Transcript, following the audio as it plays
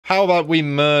How about we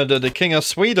murder the King of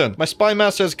Sweden? My spy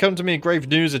master has come to me in grave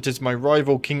news. It is my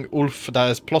rival, King Ulf,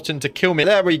 that is plotting to kill me.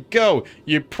 There we go.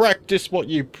 You practice what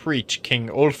you preach, King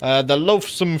Ulf. The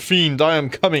loathsome fiend, I am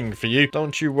coming for you.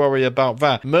 Don't you worry about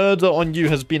that. Murder on you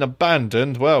has been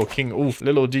abandoned. Well, King Ulf,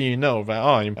 little do you know that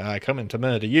I'm coming to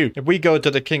murder you. If we go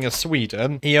to the King of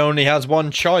Sweden, he only has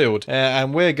one child.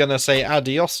 And we're gonna say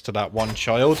adios to that one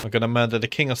child. We're gonna murder the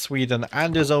King of Sweden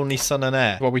and his only son and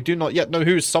heir. Well, we do not yet know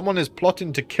who. Someone is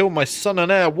plotting to kill my son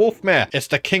and heir, Wolfmere. It's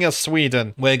the King of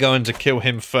Sweden. We're going to kill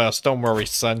him first. Don't worry,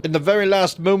 son. In the very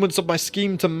last moments of my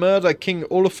scheme to murder King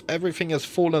Ulf, everything has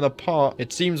fallen apart.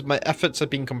 It seems my efforts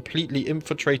have been completely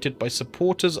infiltrated by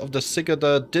supporters of the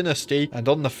Sigurdur dynasty, and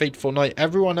on the fateful night,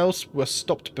 everyone else was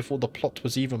stopped before the plot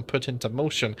was even put into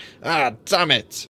motion. Ah, damn it!